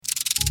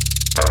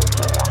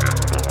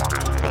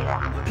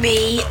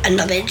We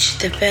acknowledge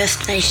the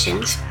First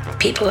Nations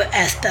people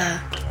as the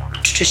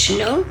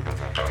traditional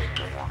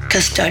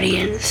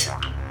custodians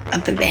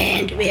of the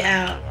land we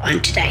are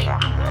on today.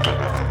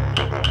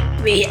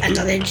 We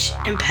acknowledge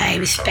and pay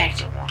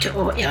respect to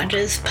all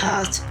elders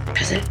past,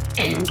 present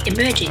and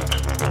emerging.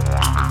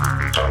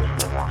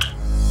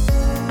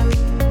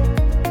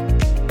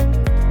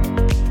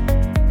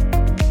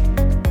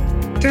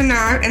 The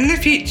Now and the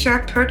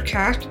Future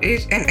podcast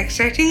is an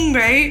exciting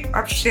way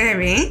of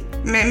sharing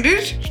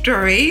members'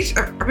 stories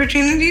of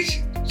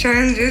opportunities,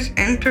 challenges,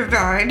 and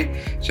provide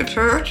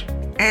support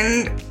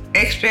and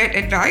expert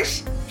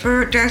advice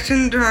for Down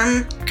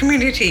syndrome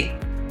community.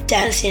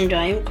 Down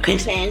Syndrome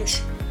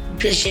Queensland's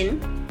vision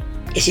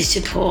is to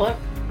support,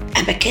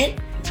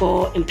 advocate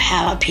for,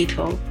 empower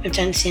people with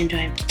Down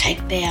syndrome to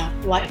take their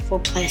rightful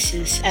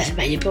places as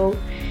valuable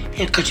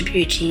and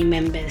contributing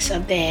members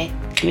of their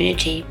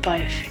community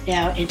both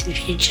now and into the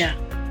future.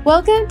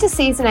 Welcome to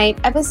Season 8,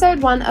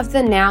 Episode 1 of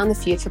the Now and the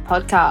Future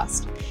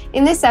podcast.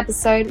 In this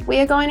episode, we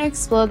are going to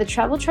explore the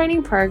travel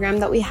training program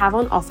that we have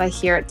on offer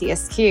here at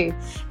DSQ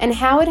and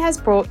how it has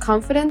brought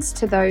confidence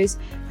to those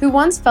who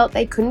once felt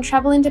they couldn't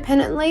travel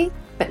independently,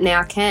 but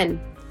now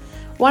can.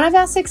 One of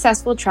our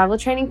successful travel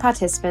training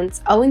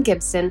participants, Owen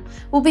Gibson,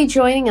 will be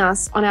joining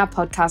us on our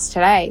podcast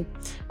today,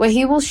 where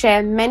he will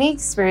share many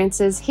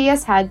experiences he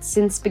has had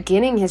since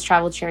beginning his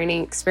travel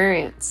training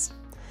experience.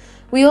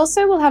 We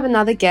also will have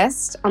another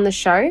guest on the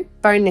show,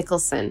 Bo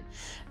Nicholson.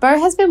 Bo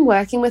has been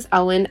working with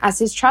Owen as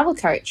his travel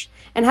coach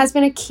and has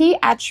been a key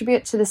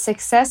attribute to the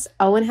success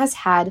Owen has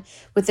had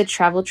with the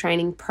travel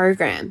training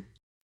program.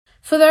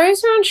 For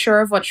those who are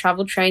unsure of what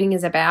travel training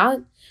is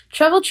about,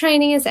 travel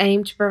training is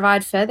aimed to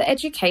provide further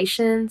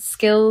education,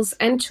 skills,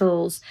 and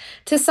tools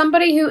to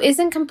somebody who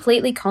isn't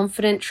completely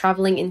confident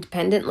traveling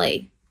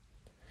independently.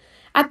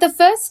 At the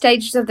first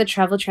stages of the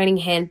travel training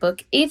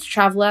handbook, each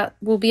traveller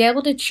will be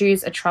able to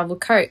choose a travel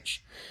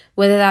coach,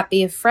 whether that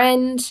be a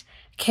friend,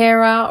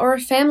 carer, or a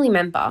family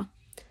member.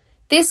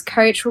 This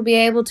coach will be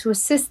able to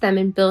assist them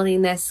in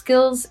building their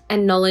skills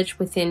and knowledge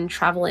within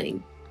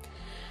travelling.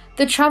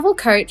 The travel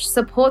coach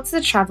supports the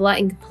traveller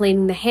in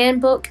completing the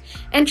handbook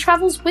and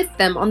travels with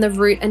them on the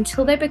route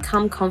until they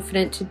become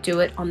confident to do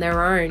it on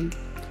their own.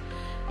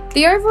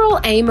 The overall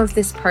aim of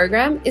this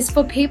program is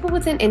for people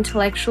with an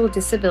intellectual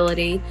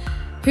disability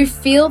who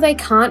feel they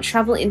can't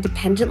travel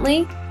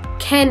independently,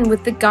 can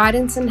with the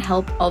guidance and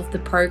help of the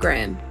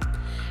program.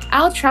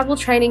 Our travel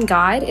training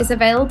guide is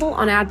available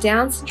on our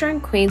Down Syndrome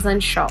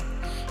Queensland shop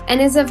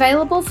and is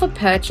available for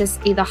purchase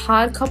either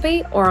hard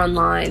copy or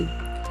online.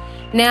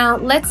 Now,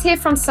 let's hear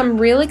from some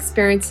real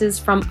experiences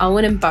from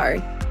Owen and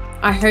Bo.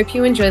 I hope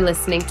you enjoy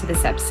listening to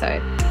this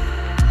episode.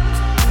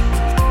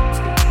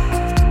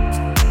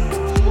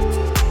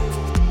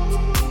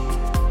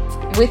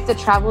 With the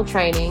travel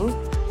training,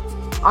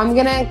 I'm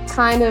going to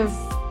kind of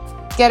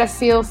get a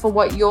feel for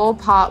what your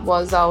part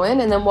was,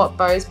 Owen, and then what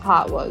Bo's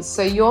part was.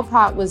 So your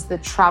part was the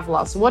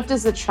traveller. So what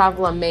does the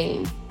traveller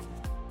mean?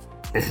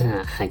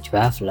 A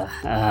traveller.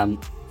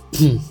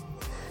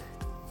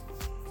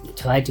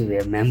 Try to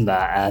remember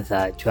as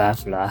a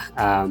traveller.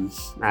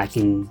 I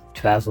can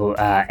travel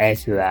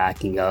everywhere. I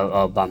can go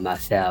all by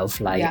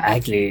myself.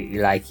 Actually,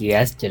 like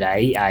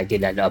yesterday, I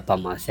did it all by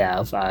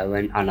myself. I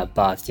went on a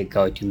bus to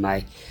go to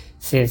my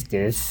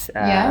sister's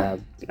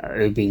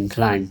Urban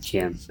Climb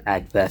Gym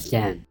at West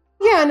End.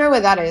 Yeah, I know where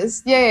that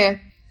is. Yeah.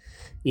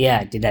 Yeah,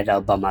 I did that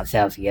all by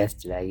myself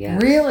yesterday, yeah.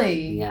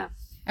 Really? Yeah.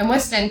 And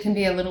West End can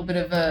be a little bit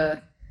of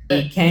a...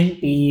 It can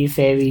be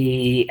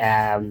very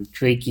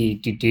tricky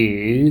to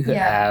do.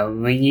 Yeah.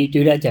 When you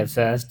do that the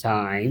first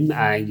time,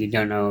 you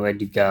don't know where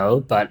to go.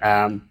 But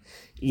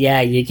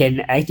you can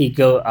actually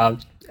go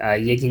up.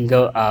 You can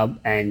go up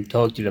and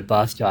talk to the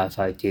bus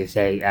driver to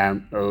say,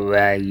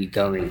 where are you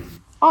going?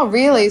 Oh,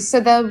 really? So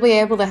they'll be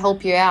able to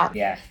help you out?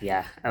 Yeah.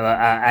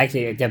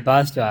 Actually, the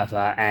bus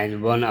driver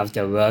and one of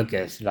the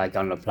workers, like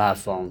on the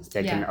platforms,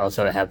 they can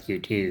also help you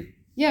too.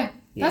 Yeah,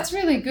 that's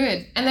really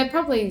good. And they're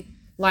probably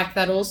like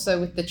that also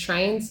with the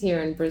trains here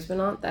in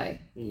Brisbane, aren't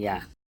they?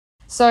 Yeah.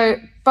 So,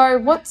 Bo,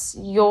 what's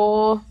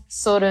your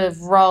sort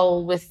of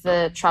role with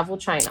the travel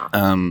trainer?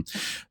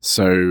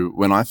 So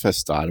when I first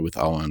started with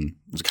Owen,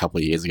 it was a couple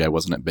of years ago,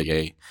 wasn't it, Big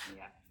E?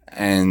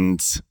 And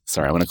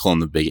sorry, I want to call him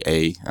the Big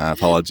E.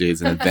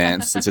 Apologies in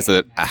advance. It's just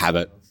a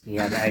habit.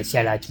 Yeah,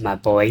 shout out to my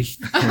boys.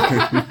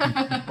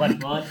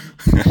 What?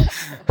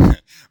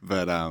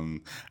 But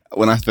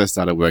when I first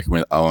started working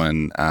with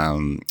Owen,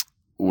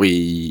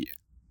 we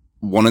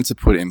wanted to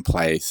put in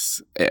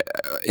place,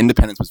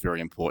 independence was very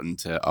important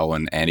to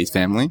Owen and his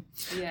family.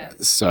 Yeah.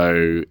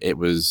 So it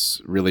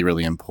was really,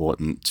 really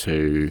important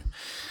to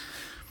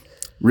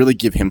really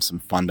give him some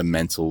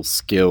fundamental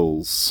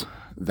skills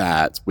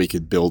that we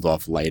could build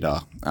off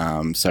later.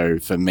 So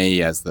for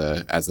me as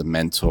a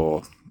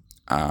mentor,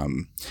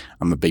 I'm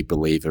a big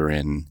believer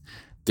in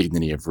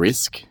dignity of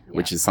risk,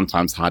 which is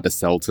sometimes hard to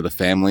sell to the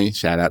family.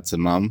 Shout out to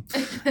mum.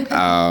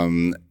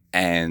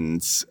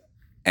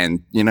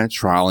 And you know,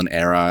 trial and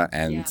error,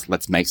 and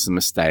let's make some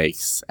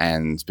mistakes,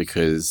 and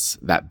because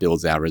that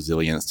builds our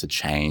resilience to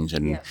change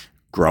and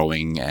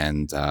growing.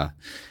 And,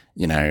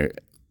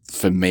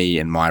 for me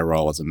in my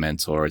role as a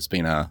mentor, it's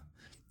been a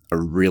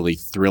really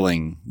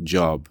thrilling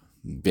job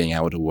being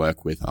able to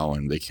work with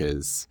Owen,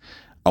 because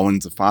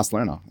Owen's a fast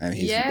learner and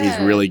he's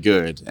really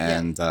good.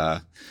 And,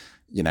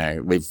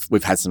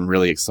 we've had some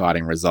really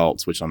exciting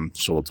results, which I'm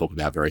sure we'll talk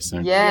about very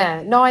soon.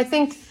 Yeah. No, I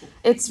think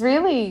it's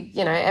really,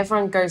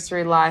 everyone goes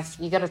through life.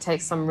 You got to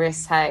take some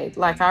risks, hey.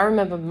 Like, I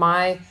remember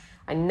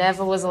I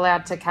never was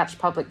allowed to catch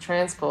public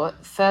transport.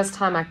 First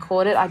time I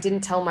caught it, I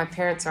didn't tell my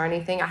parents or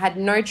anything. I had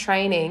no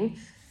training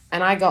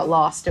and I got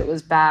lost. It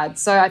was bad.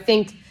 So I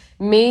think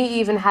me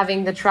even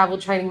having the travel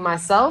training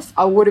myself,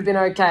 I would have been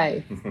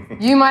okay.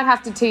 You might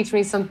have to teach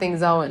me some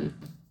things, Owen.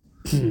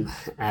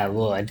 I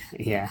would,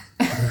 yeah.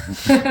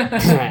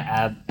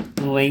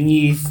 When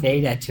you say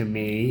that to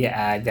me,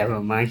 that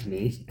reminds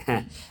me,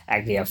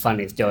 actually, a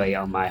funny story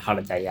on my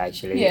holiday,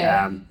 actually.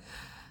 Yeah.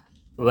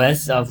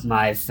 Rest of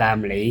my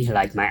family,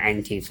 like my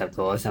aunties, of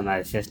course, and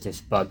my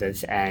sisters,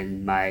 brothers,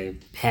 and my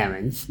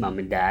parents, mom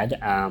and dad,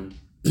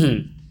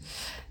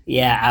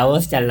 yeah, I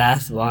was the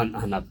last one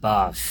on the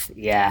bus.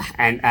 Yeah,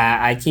 and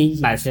I think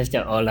my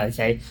sister always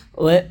say,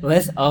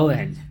 "Where's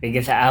Owen?"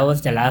 Because I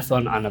was the last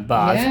one on the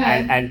bus,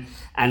 and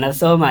I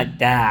saw my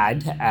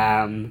dad.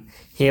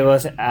 He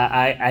was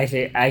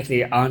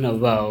actually on the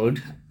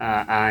road.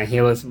 He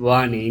was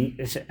running,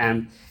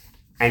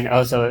 and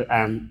also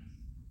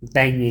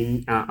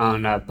banging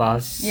on a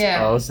bus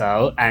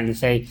also, and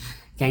say,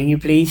 "Can you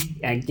please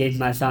get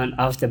my son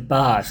off the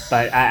bus?"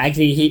 But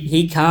actually,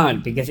 he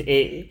can't, because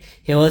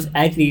he was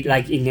actually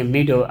like in the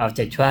middle of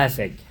the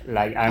traffic,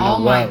 like on the road. Oh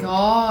my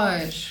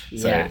gosh!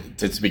 Yeah.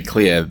 So to be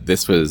clear,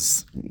 this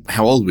was,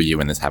 how old were you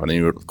when this happened?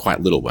 You were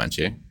quite little, weren't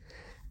you?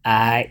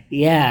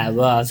 Yeah.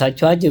 Well, so I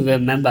tried to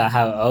remember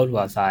how old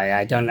was I.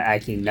 I don't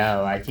actually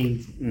know. I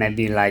think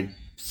maybe like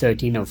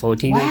 13 or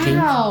 14. Wow. I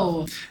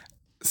think.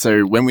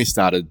 So when we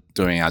started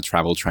doing our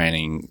travel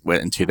training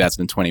in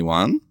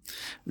 2021,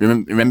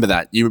 remember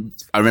that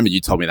I remember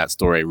you told me that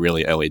story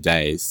really early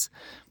days.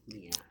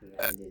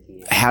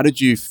 How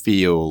did you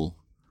feel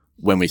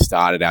when we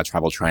started our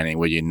travel training?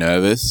 Were you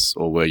nervous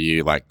or were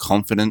you like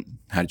confident?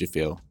 How did you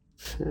feel?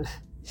 A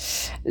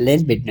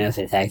little bit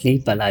nervous actually,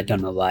 but I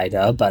don't know why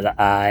though. But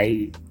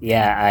I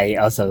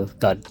also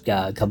got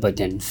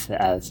competence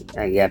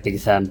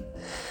because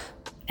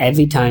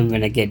every time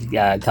when I get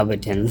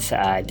competence,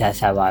 that's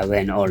how I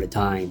win all the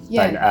time.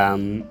 Yeah. But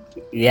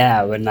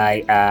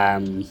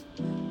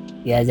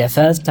when the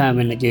first time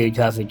when I do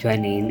travel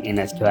training in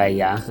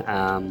Australia,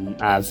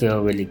 I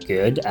feel really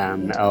good.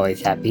 I'm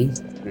always happy,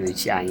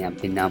 which I am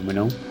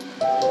phenomenal.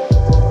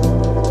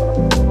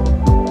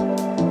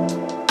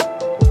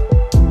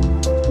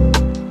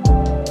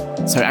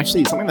 So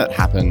actually, something that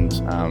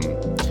happened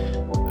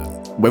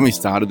when we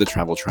started the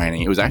travel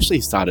training, it was actually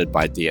started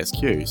by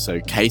DSQ. So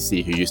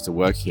Casey, who used to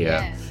work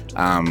here,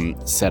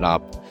 set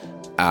up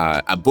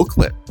a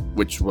booklet,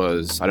 which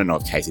was, I don't know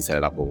if Casey set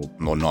it up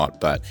or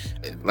not, but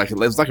it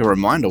was like a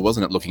reminder,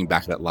 wasn't it, looking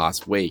back at it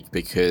last week,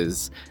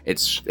 because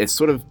it's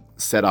sort of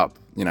set up,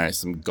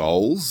 some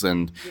goals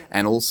and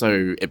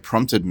also it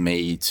prompted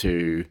me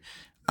to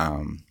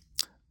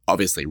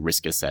obviously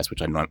risk assess,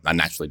 which I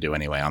naturally do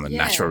anyway. I'm a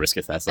natural risk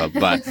assessor,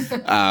 but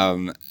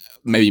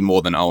maybe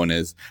more than Owen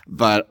is,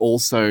 but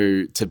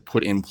also to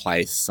put in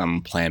place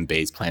some plan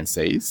Bs, plan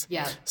Cs.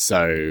 Yeah.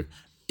 So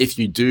if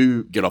you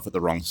do get off at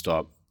the wrong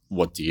stop,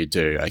 what do you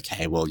do?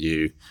 Okay, well,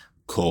 you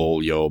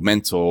call your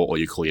mentor or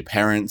you call your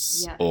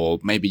parents, or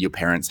maybe your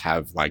parents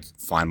have like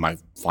Find My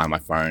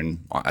Phone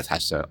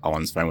attached to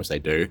Owen's phone, which they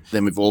do.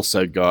 Then we've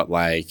also got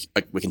like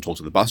we can talk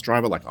to the bus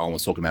driver, like Owen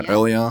was talking about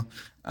earlier,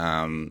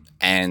 and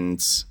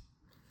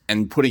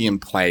putting in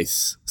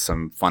place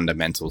some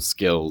fundamental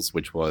skills,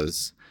 which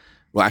was,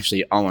 well,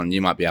 actually, Owen,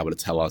 you might be able to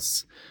tell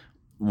us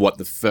what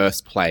the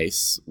first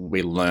place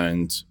we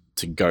learned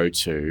to go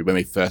to when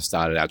we first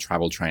started our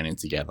travel training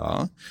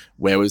together.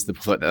 Where was the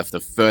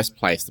first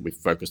place that we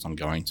focused on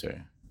going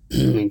to?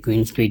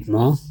 Queen Street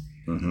Mall.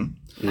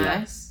 Mm-hmm.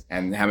 Nice.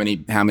 And how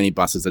many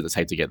buses did it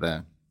take to get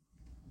there?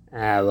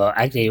 Well,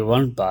 actually,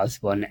 one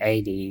bus,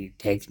 180,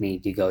 takes me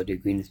to go to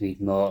Queen Street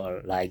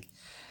Mall, like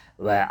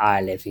where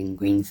I live in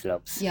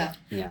Greenslopes. Yeah.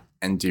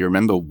 And do you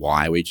remember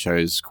why we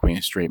chose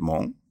Queen Street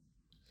Mall?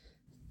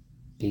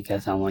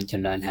 Because I want to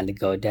learn how to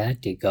go there,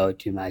 to go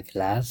to my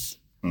class.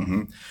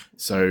 Mm-hmm.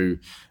 So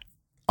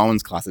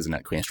Owen's class isn't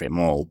at Queen Street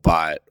Mall,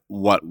 but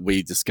what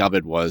we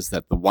discovered was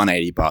that the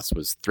 180 bus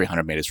was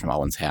 300 meters from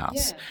Owen's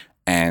house. Yeah.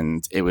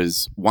 And it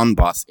was one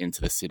bus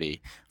into the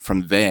city.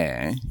 From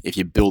there, if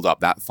you build up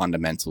that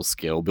fundamental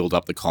skill, build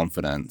up the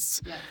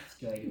confidence,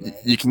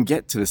 you can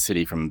get to the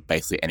city from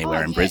basically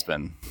anywhere in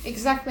Brisbane.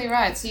 Exactly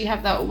right. So you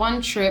have that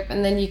one trip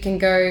and then you can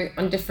go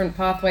on different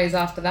pathways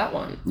after that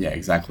one. Yeah,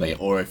 exactly.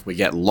 Or if we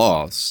get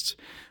lost,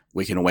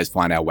 we can always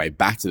find our way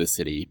back to the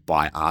city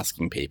by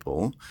asking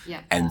people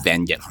and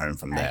then get home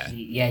from there.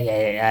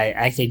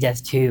 Actually,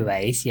 there's two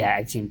ways.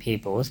 Asking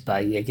people,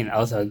 but you can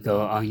also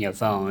go on your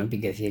phone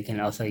because you can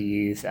also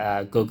use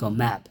Google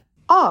Map.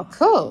 Oh,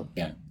 cool.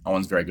 Yeah.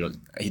 Owen's very good.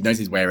 He knows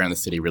his way around the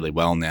city really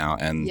well now.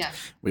 And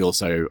we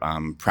also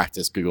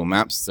practice Google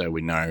Maps, so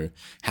we know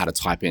how to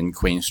type in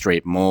Queen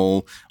Street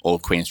Mall or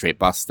Queen Street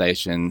Bus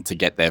Station to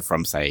get there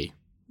from, say,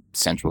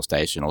 Central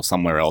Station or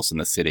somewhere else in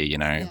the city, you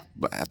know.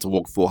 I have to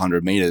walk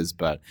 400 meters,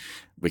 but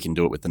we can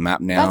do it with the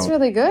map now. That's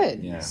really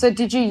good. Yeah. So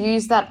did you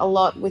use that a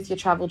lot with your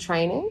travel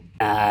training?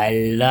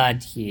 A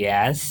lot,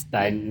 yes.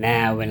 But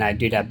now when I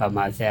do that by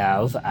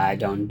myself, I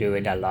don't do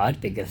it a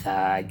lot because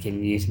I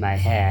can use my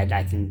head.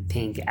 I can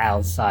think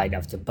outside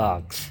of the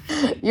box.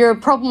 You're a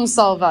problem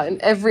solver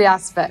in every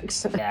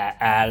aspect.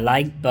 Yeah,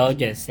 like Bo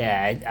just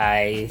said,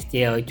 I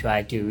still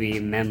try to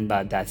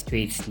remember the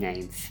streets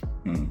names.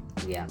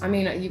 Yeah. I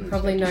mean, you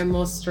probably know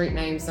more street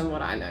names than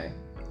what I know.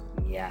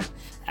 Yeah.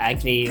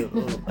 Actually,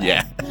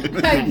 Yeah.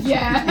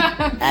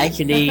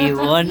 Actually,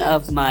 one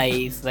of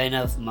my friend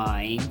of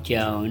mine,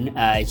 Joan,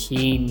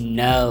 she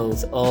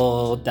knows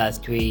all the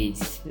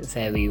streets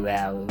very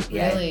well.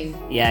 Yeah. Really?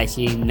 Yeah,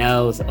 she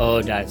knows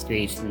all the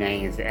streets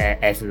names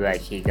everywhere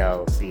she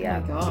goes.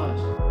 Yeah. Oh my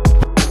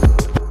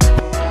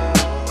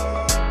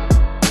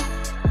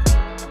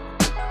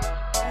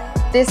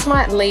gosh. This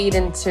might lead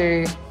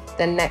into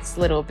the next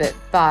little bit,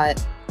 but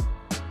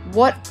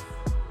what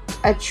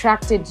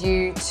attracted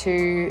you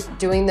to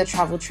doing the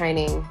travel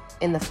training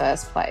in the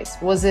first place?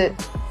 Was it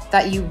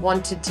that you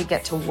wanted to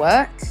get to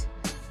work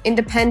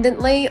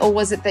independently, or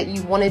was it that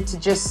you wanted to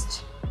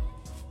just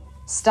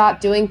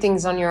start doing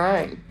things on your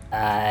own?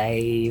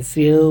 I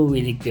feel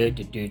really good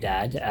to do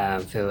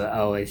that. Feel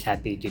always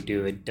happy to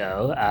do it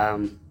though.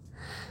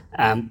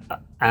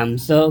 I'm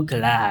so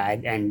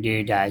glad and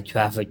do that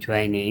travel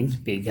training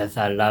because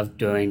I love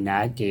doing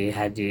that. You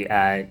had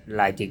to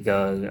like to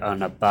go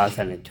on a bus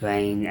and a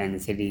train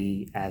and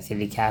city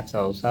cabs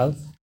also.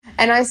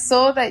 And I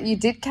saw that you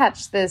did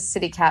catch the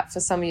city cap for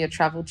some of your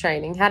travel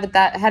training. How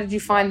did you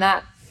find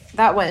that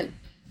went?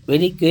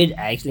 Really good,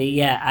 actually.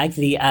 Yeah,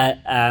 actually,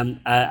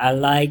 I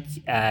like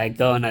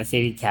going on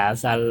city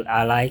cabs. I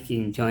like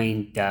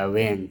enjoying the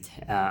wind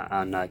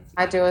on a.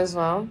 I do as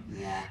well.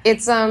 Yeah.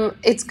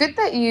 It's good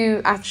that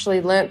you actually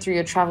learnt through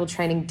your travel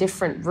training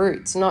different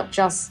routes, not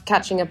just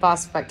catching a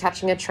bus, but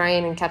catching a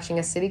train and catching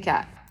a city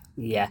cab.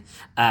 Yeah,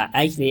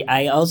 actually,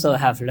 I also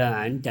have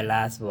learned the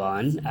last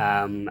one,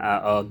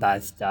 all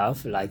that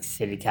stuff like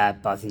city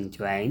cab, bus, and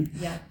train.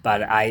 Yeah.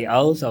 But I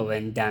also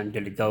went down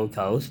to the Gold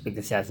Coast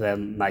because that's where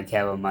my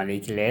Carol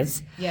Malik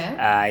lives. Yeah.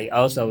 I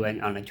also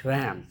went on a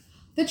tram.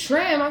 The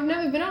tram? I've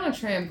never been on a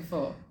tram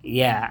before.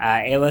 Yeah,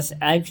 it was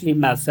actually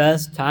my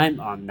first time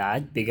on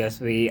that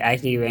because we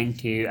actually went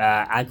to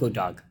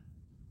Aqueduct.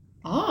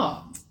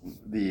 Oh.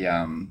 The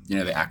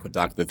the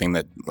Aqueduct, the thing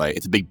that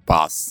it's a big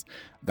bus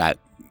that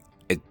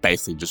it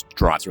basically just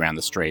drives around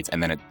the streets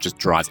and then it just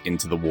drives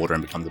into the water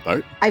and becomes a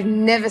boat. I've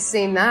never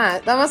seen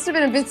that. That must have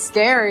been a bit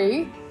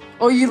scary.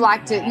 Or you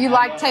liked it? You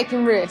like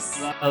taking risks?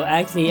 Oh,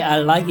 actually, I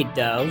like it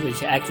though,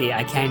 which actually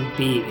I can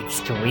be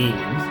extreme.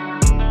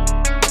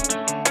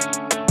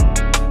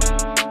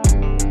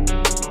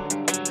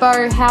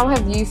 Bo, how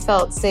have you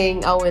felt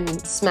seeing Owen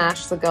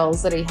smash the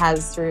goals that he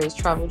has through his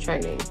travel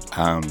training?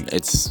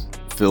 It's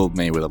filled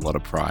me with a lot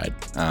of pride.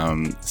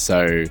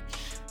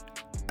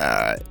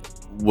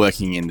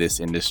 Working in this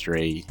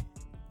industry,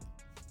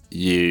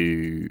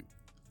 it's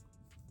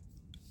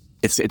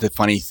a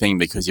funny thing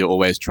because you're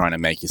always trying to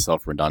make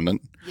yourself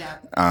redundant. Yeah.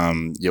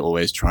 You're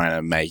always trying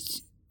to make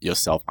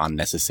yourself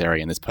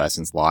unnecessary in this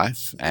person's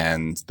life,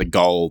 and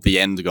the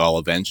end goal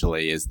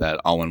eventually is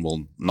that Owen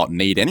will not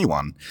need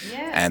anyone,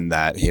 and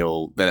that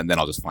then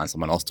I'll just find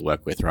someone else to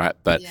work with, right?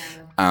 But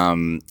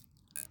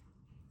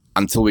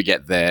until we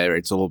get there,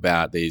 it's all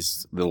about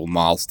these little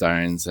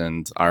milestones.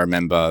 And I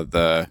remember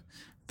the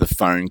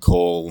phone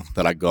call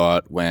that I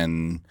got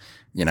when,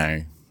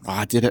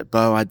 I did it,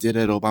 Bo, I did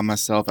it all by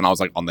myself. And I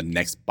was on the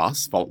next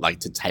bus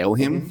to tail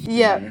him.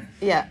 Yeah.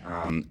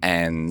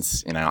 And,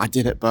 I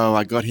did it, Bo,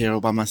 I got here all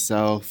by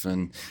myself.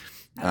 And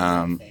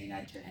I've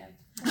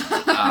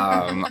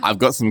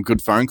got some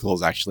good phone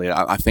calls, actually.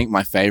 I think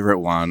my favorite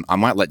one, I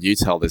might let you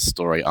tell this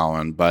story,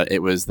 Owen, but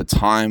it was the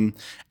time,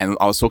 and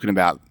I was talking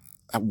about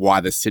why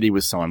the city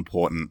was so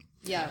important.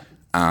 Yeah.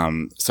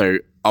 So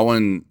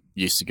Owen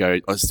used to go,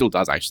 or still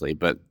does actually,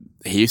 but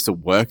he used to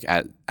work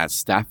at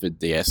Stafford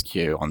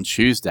DSQ on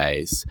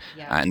Tuesdays,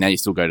 and now you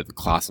still go to the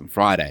class on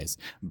Fridays.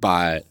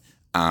 But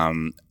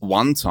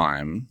one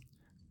time,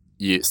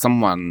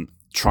 someone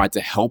tried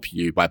to help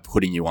you by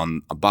putting you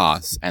on a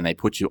bus, and they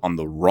put you on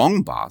the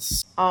wrong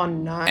bus. Oh,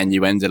 no. And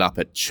you ended up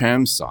at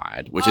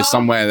Chermside, which is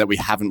somewhere that we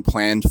haven't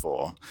planned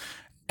for.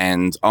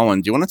 And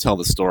Owen, do you want to tell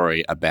the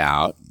story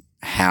about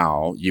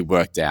how you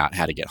worked out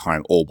how to get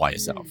home all by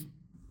yourself?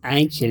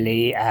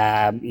 Actually,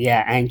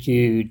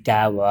 Andrew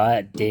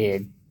Dawa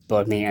did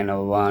put me on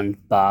a one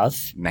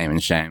bus. Name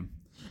and shame.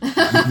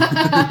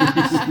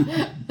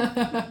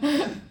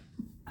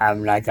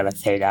 I'm not gonna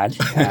say that.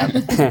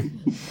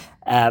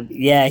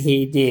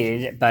 He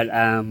did, but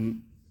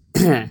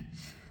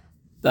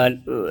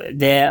But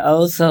they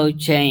also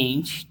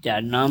changed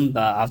the number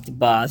of the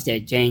bus.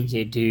 They changed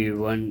it to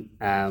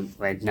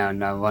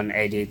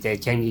 180. They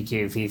changed it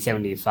to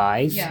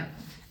 375. Yeah.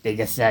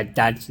 Because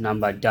that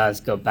number does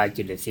go back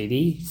to the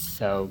city.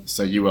 So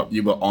you were at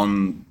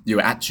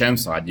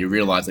Chermside. You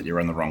realised that you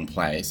were in the wrong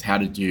place. How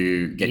did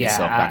you get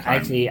yourself back home?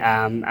 Actually,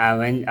 I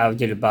went out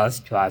to the bus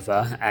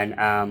driver,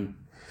 and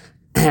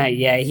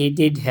he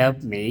did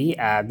help me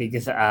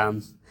because I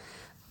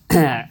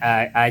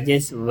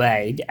just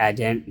wait, and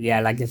then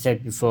like I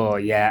said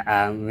before,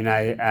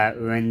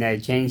 when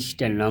they changed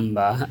the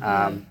number,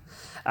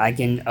 I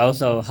can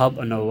also hop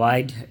on a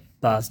white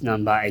bus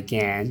number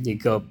again to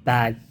go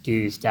back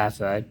to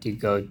Stafford, to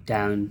go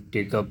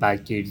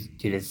back to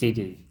the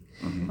city.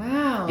 Mm-hmm.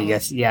 Wow.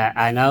 Because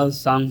I know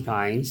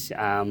sometimes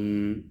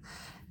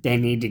they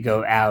need to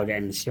go out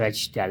and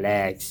stretch their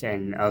legs,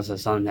 and also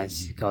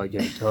sometimes go to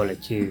the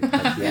toilet too.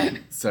 But,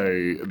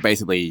 So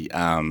basically,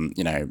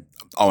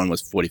 Owen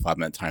was 45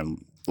 minutes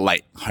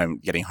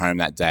getting home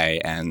that day,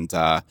 and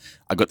I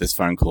got this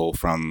phone call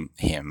from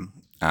him.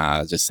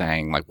 Just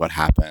saying like what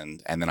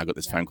happened, and then I got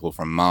this phone call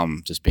from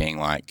Mum just being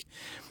like,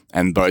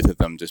 and both of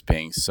them just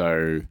being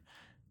so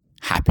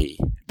happy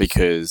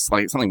because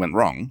like something went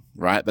wrong,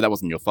 right? But that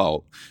wasn't your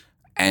fault,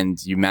 and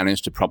you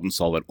managed to problem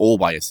solve it all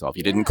by yourself.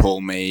 You didn't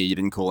call me, you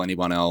didn't call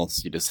anyone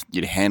else. You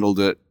handled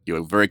it. You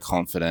were very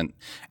confident,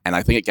 and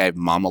I think it gave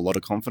Mum a lot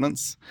of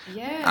confidence.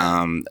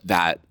 Yeah.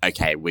 That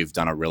okay, we've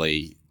done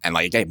and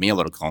like it gave me a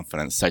lot of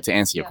confidence. So to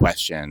answer your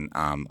question,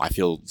 I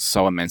feel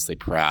so immensely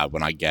proud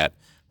when I get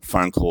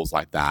phone calls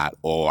like that,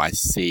 or I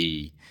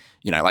see,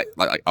 like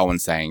Owen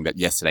saying that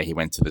yesterday he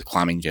went to the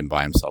climbing gym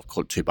by himself,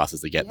 caught 2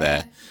 buses to get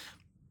there.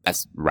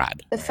 That's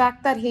rad. The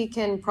fact that he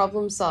can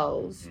problem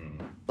solve,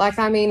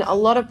 a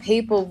lot of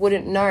people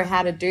wouldn't know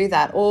how to do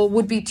that, or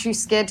would be too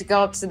scared to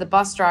go up to the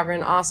bus driver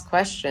and ask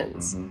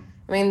questions.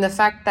 Mm-hmm. The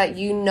fact that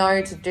you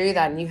know to do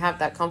that and you have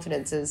that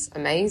confidence is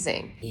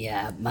amazing.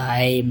 Yeah,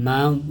 my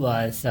mom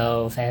was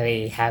so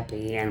very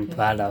happy and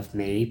proud of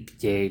me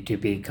to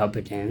be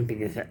competent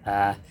because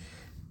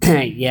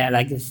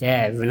like I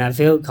said, when I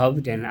feel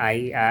confident,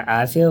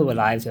 I feel what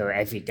I feel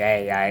every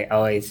day. I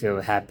always feel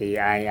happy.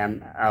 I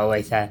am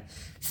always a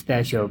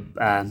special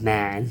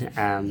man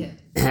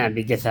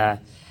because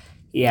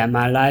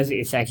my life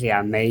is actually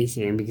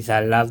amazing because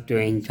I love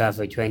doing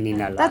travel training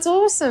a lot. That's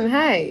awesome,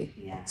 hey?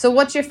 Yeah. So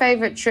what's your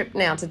favourite trip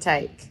now to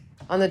take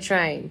on the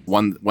train?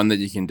 One that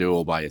you can do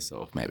all by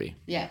yourself, maybe.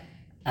 Yeah.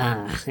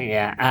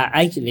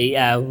 Actually,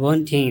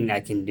 one thing I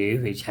can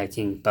do, which I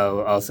think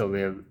Bo also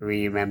will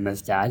remember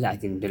that, I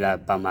can do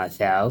that by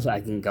myself.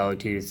 I can go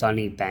to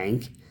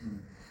Sunnybank.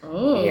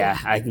 Oh. Yeah,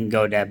 I can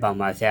go there by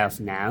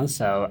myself now.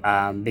 So,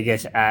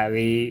 because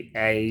we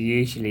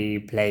usually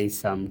play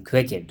some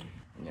cricket.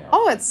 Yeah.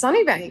 Oh, at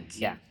Sunnybank.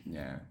 Yeah.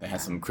 Yeah, they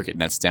have some cricket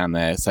nets down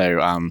there. So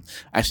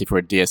actually for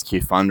a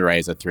DSQ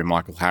fundraiser through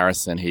Michael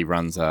Harrison, he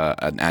runs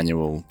an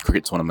annual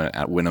cricket tournament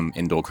at Wynnum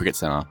Indoor Cricket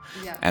Centre.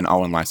 Yeah. And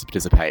Owen likes to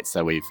participate.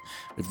 So we've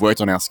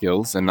worked on our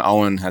skills, and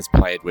Owen has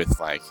played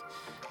with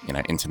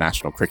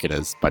international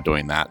cricketers by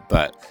doing that.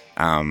 But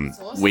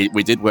awesome.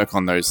 we did work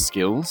on those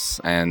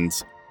skills, and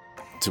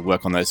to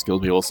work on those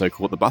skills we also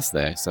caught the bus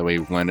there. So we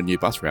learned a new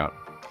bus route.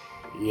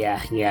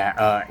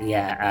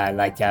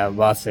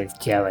 Was with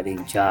Jared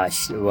and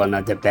Josh, one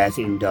of the best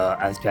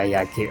indoor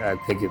Australia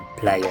cricket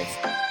players.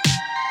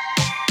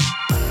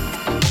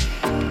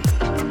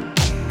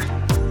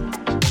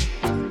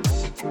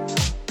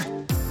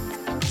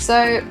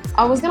 So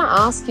I was going to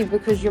ask you,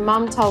 because your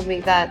mum told me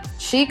that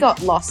she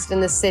got lost in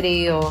the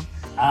city, you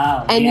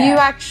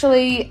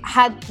actually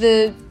had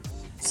the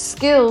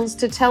skills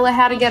to tell her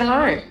how to get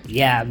home.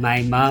 Yeah,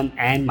 my mom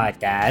and my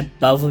dad,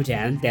 both of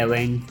them, they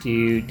went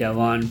to the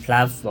one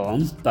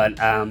platform, but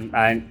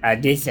I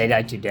did say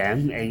that to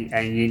them,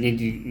 and you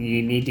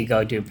need to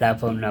go to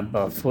platform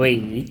number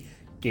 3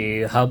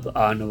 to hop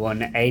on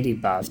 180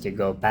 bus to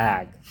go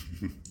back.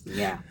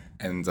 Yeah.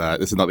 And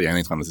this is not the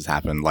only time this has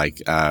happened.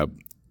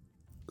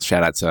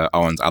 Shout out to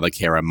Owen's other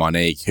carer,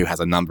 Monique, who has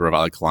a number of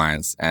other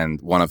clients,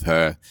 and one of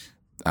her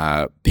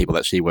people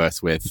that she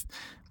works with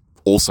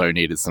also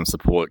needed some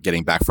support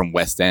getting back from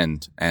West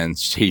End, and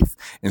she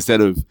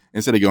instead of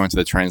going to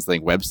the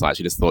TransLink website,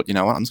 she just thought, you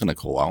know what, I'm just going to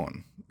call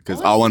Owen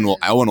because Owen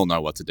will know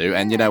what to do,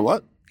 and you know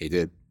what, he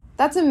did.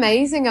 That's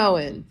amazing,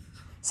 Owen.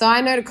 So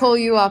I know to call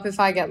you up if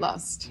I get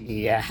lost.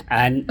 Yeah,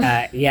 and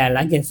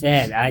like I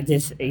said, I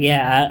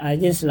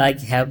just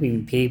like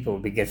helping people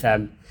because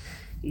I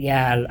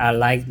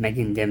like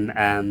making them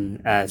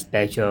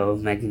special,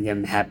 making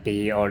them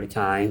happy all the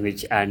time,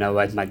 which I know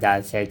what my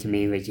dad said to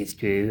me, which is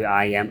true.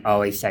 I am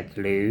always that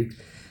glue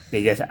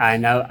because I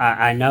know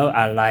I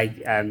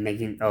like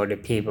making all the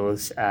people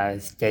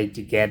stay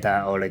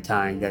together all the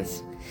time.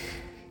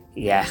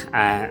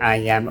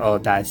 I am all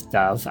that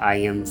stuff. I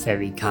am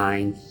very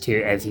kind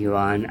to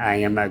everyone. I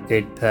am a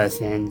good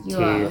person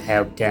to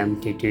help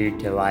them to do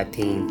the right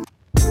thing.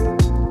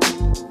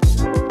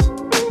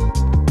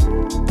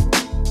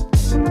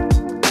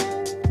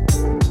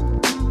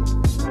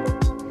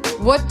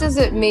 What does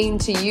it mean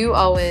to you,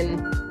 Owen,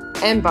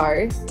 and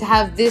Bo to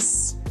have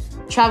this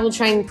travel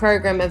training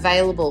program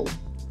available?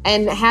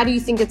 And how do you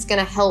think it's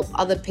going to help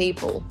other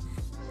people?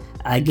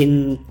 I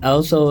can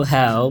also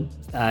help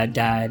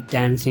the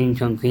Down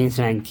syndrome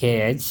Queensland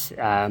kids.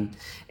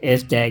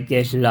 If they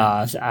get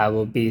lost, I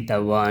will be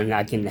the one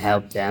I can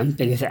help them,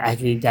 because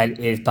actually that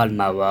is part of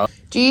my role.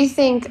 Do you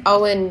think,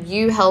 Owen,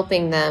 you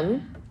helping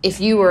them,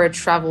 if you were a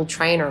travel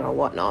trainer or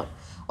whatnot,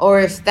 or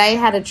if they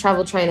had a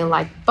travel trainer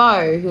like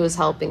Bo who was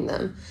helping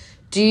them,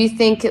 do you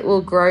think it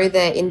will grow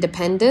their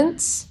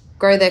independence,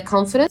 grow their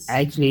confidence?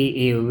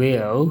 Actually, it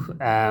will.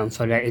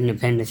 For their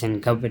independence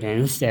and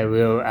confidence, they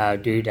will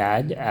do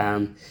that.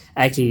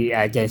 Actually,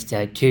 there's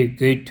two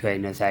good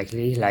trainers,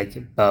 actually, like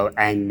Bo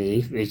and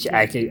me, which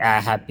actually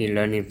I have been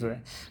learning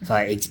for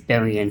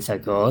experience,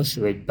 of course,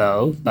 with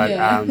Bo. But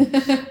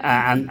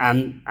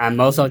I'm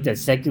also the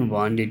second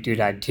one to do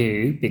that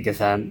too, because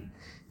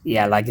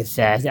like I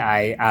said,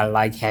 I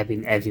like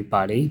helping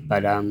everybody.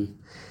 But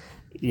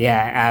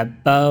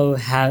Bo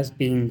has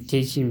been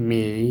teaching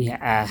me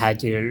how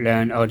to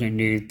learn all the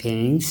new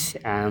things,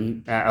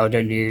 all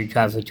the new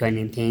travel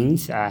training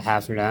things I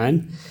have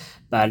learned.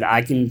 But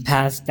I can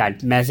pass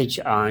that message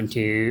on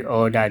to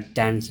all the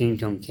Down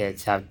syndrome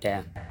kids out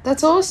there.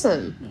 That's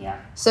awesome.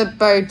 Yeah. So,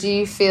 Bo, do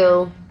you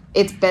feel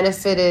it's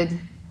benefited?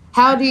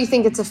 How do you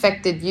think it's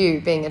affected you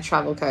being a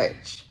travel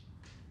coach?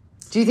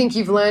 Do you think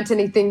you've learnt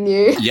anything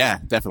new? Yeah,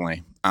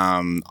 definitely.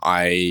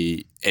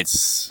 Obviously,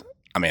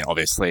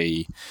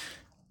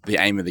 the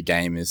aim of the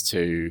game is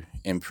to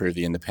improve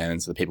the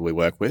independence of the people we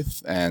work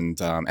with, and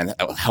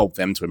help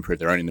them to improve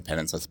their own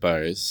independence, I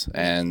suppose.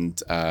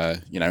 And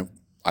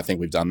I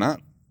think we've done that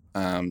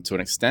to an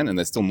extent, and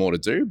there's still more to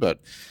do, but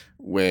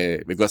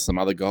we've got some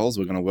other goals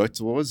we're going to work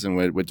towards, and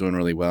we're doing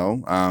really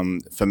well.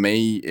 For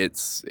me,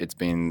 it's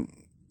been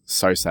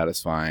so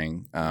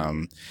satisfying.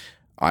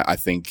 I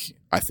think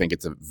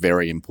it's a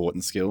very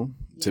important skill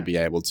to be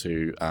able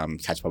to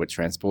catch public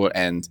transport,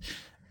 and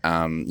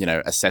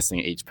assessing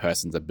each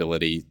person's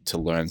ability to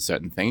learn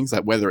certain things,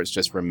 like whether it's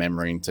just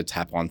remembering to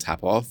tap on,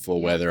 tap off, or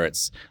whether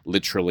it's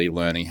literally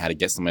learning how to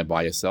get somewhere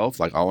by yourself,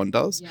 like Owen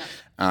does,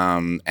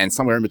 and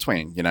somewhere in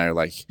between.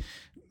 Like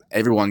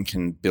everyone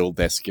can build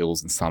their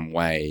skills in some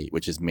way,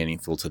 which is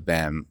meaningful to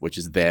them, which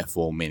is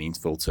therefore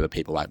meaningful to the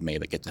people like me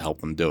that get to help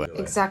them do it.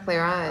 Exactly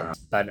right.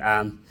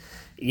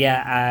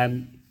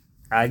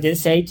 I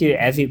just say to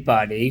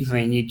everybody,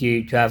 when you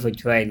do travel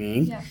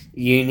training,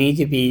 you need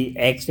to be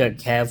extra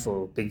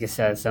careful,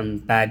 because some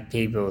bad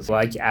people.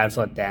 Watch out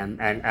for them.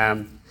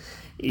 And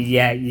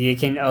you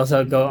can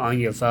also go on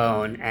your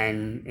phone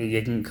and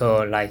you can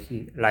call like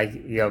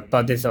your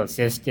brothers or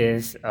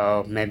sisters,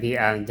 or maybe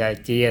the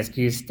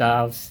DSQ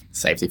staff.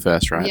 Safety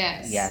first, right?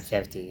 Yes. Yeah,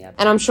 safety. Yeah.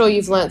 And I'm sure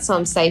you've learnt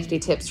some safety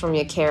tips from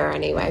your carer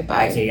anyway, Bo.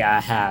 Actually, I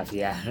have.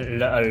 Yeah,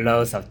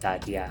 loads of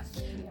that. Yeah.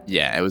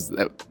 Yeah, it was.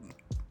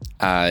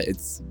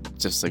 It's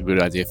just a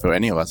good idea for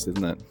any of us,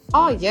 isn't it?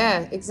 Oh,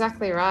 yeah,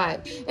 exactly right.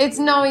 It's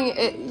knowing,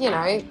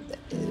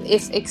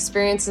 if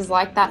experiences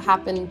like that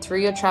happen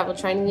through your travel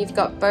training, you've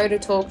got Bo to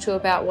talk to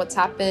about what's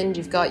happened,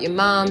 you've got your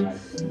mum,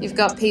 you've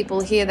got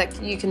people here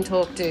that you can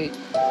talk to.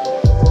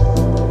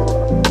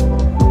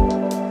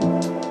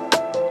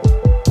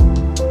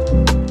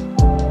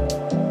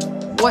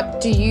 What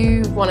do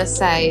you want to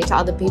say to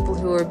other people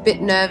who are a bit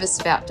nervous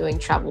about doing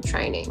travel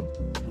training?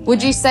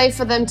 Would you say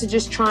for them to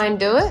just try and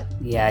do it?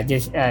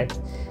 Just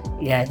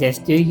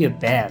do your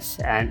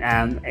best.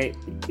 And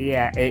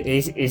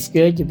it's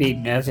good to be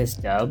nervous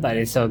though, but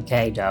it's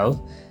okay though.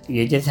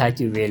 You just have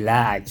to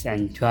relax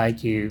and try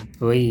to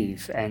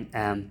breathe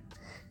and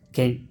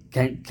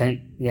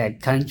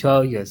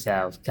control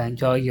yourself,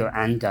 control your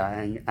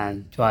anger,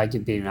 and try to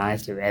be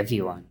nice to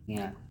everyone.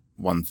 Yeah.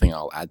 One thing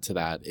I'll add to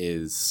that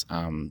is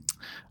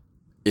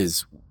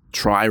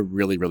try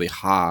really, really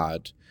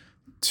hard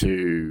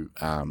to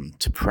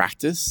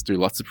practice, do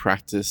lots of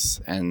practice,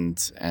 and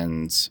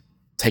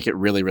take it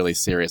really, really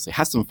seriously.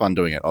 Have some fun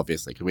doing it,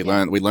 obviously, because we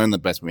learn the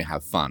best when we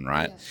have fun,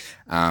 right?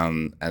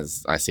 Yeah.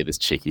 As I see this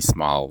cheeky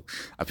smile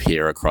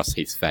appear across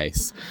his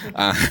face,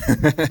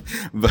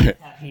 but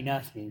he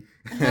knows me.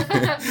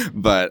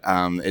 But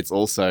it's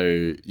also,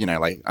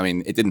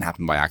 it didn't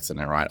happen by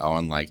accident, right,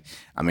 Owen?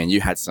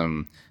 You had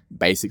some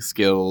basic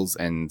skills,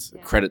 and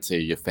credit to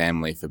your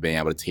family for being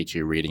able to teach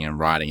you reading and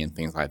writing and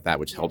things like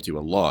that, which helped you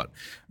a lot.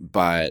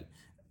 But,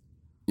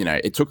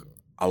 it took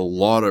a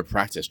lot of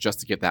practice just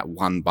to get that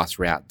one bus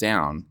route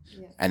down.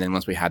 Yeah. And then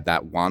once we had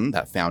that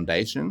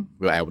foundation,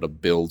 we were able to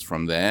build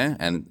from there,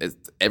 and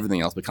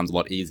everything else becomes a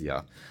lot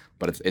easier.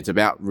 But it's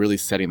about really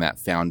setting that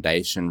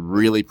foundation,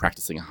 really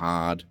practicing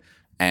hard,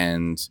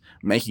 and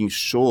making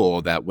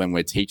sure that when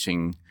we're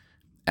teaching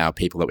our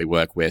people that we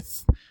work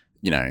with,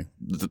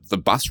 the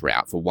bus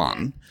route for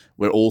one,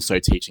 we're also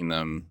teaching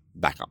them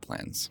backup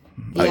plans.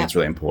 I think it's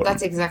really important.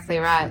 That's exactly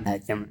right.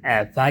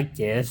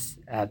 Practice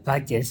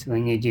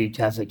when you do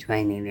travel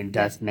training, it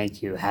does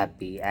make you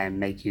happy and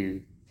make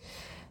you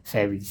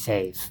very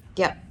safe.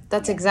 Yep,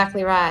 that's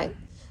exactly right.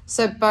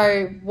 So,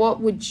 Bo,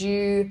 what would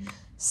you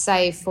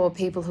say for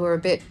people who are a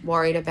bit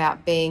worried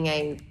about being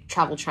a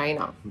travel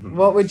trainer.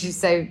 What would you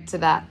say to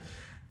that?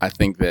 I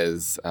think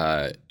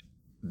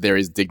there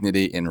is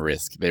dignity in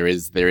risk. There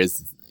is,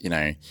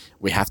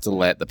 we have to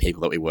let the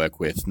people that we work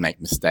with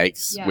make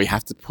mistakes. Yeah. We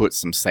have to put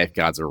some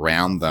safeguards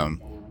around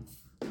them.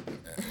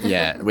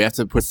 Yeah, we have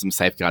to put some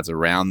safeguards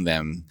around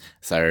them.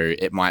 So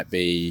it might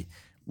be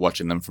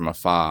watching them from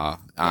afar.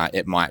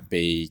 It might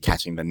be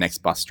catching the next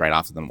bus straight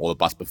after them or the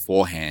bus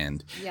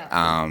beforehand.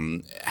 Yeah.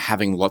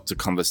 Having lots of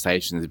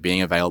conversations,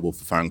 being available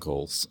for phone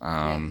calls.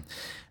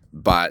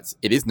 But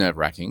it is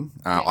nerve-wracking.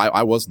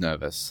 I was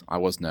nervous.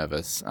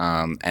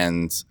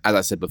 And as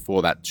I said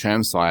before, that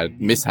Chermside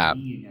mishap.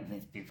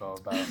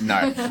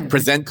 No,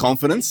 present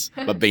confidence,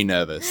 but be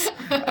nervous.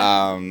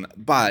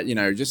 But,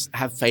 just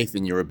have faith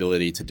in your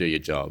ability to do your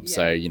job. Yeah.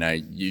 So,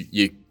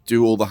 you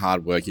do all the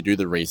hard work, you do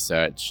the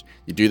research,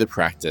 you do the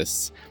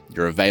practice,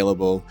 you're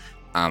available.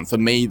 For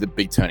me, the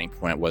big turning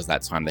point was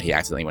that time that he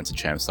accidentally went to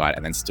Chermside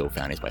and then still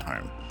found his way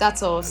home.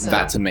 That's awesome.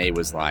 That to me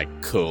was like,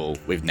 cool,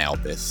 we've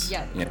nailed this.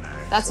 Yeah.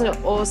 That's an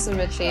awesome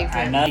achievement.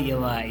 I know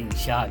you are in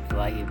shock,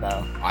 right,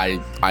 Bo?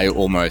 I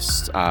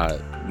almost,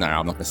 no, I'm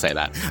not going to say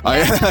that. I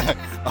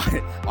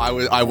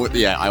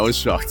was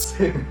shocked.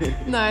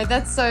 No,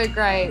 that's so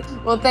great.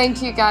 Well,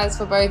 thank you guys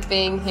for both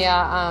being here.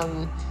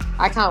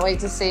 I can't wait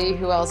to see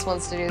who else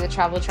wants to do the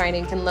travel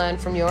training can learn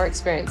from your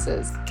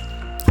experiences.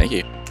 Thank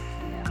you.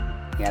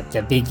 Yep,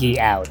 the big E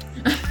out.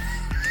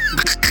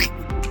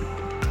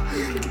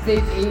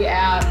 Big E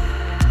out.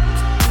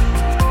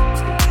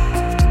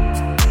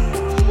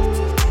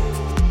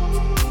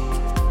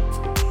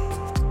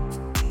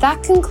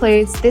 That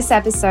concludes this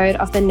episode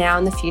of the Now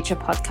and the Future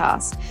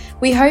podcast.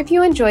 We hope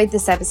you enjoyed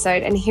this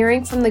episode and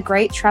hearing from the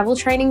great travel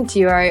training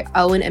duo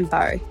Owen and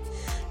Bo.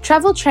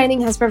 Travel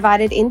training has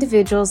provided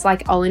individuals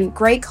like Owen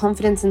great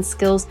confidence and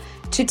skills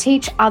to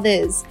teach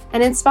others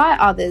and inspire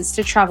others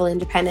to travel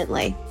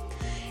independently.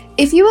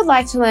 If you would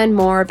like to learn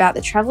more about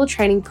the travel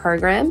training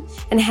program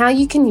and how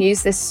you can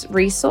use this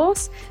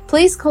resource,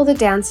 please call the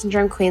Down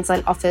Syndrome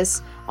Queensland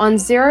office on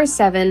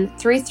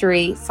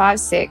 0733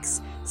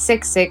 56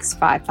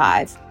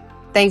 6655.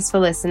 Thanks for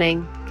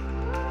listening.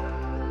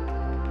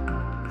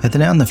 At the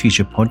Now and the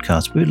Future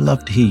podcast, we would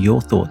love to hear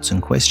your thoughts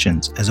and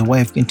questions as a way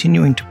of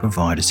continuing to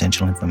provide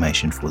essential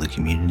information for the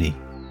community.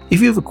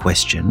 If you have a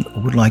question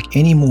or would like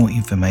any more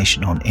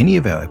information on any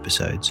of our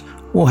episodes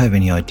or have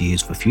any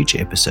ideas for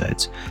future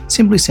episodes,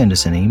 simply send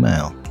us an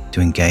email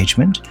to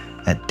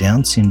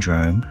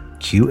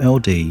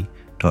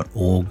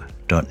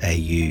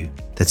engagement@downsyndromeqld.org.au.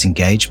 That's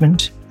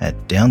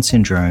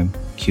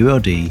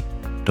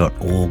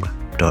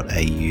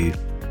engagement@downsyndromeqld.org.au.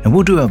 And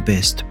we'll do our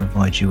best to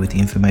provide you with the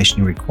information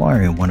you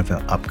require in one of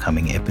our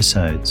upcoming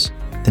episodes.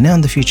 The Now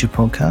and the Future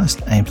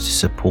podcast aims to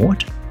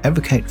support,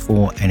 advocate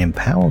for, and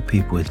empower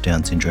people with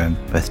Down syndrome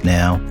both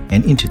now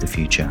and into the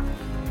future.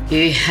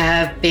 You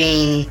have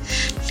been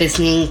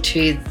listening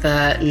to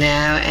the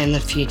Now and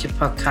the Future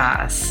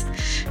podcast.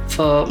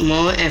 For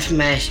more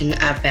information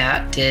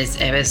about this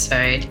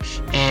episode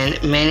and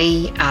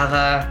many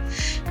other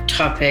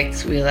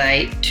topics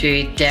relate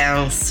to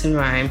Down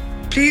syndrome,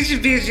 please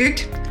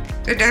visit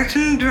the Down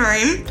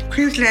Syndrome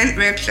Queensland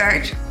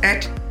website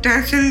at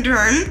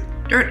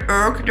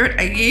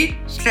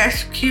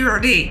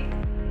downsyndrome.org.au/QLD.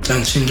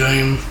 Down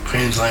Syndrome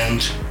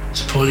Queensland,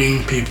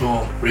 supporting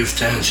people with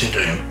Down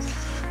syndrome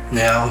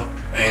now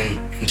and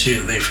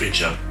into the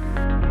future.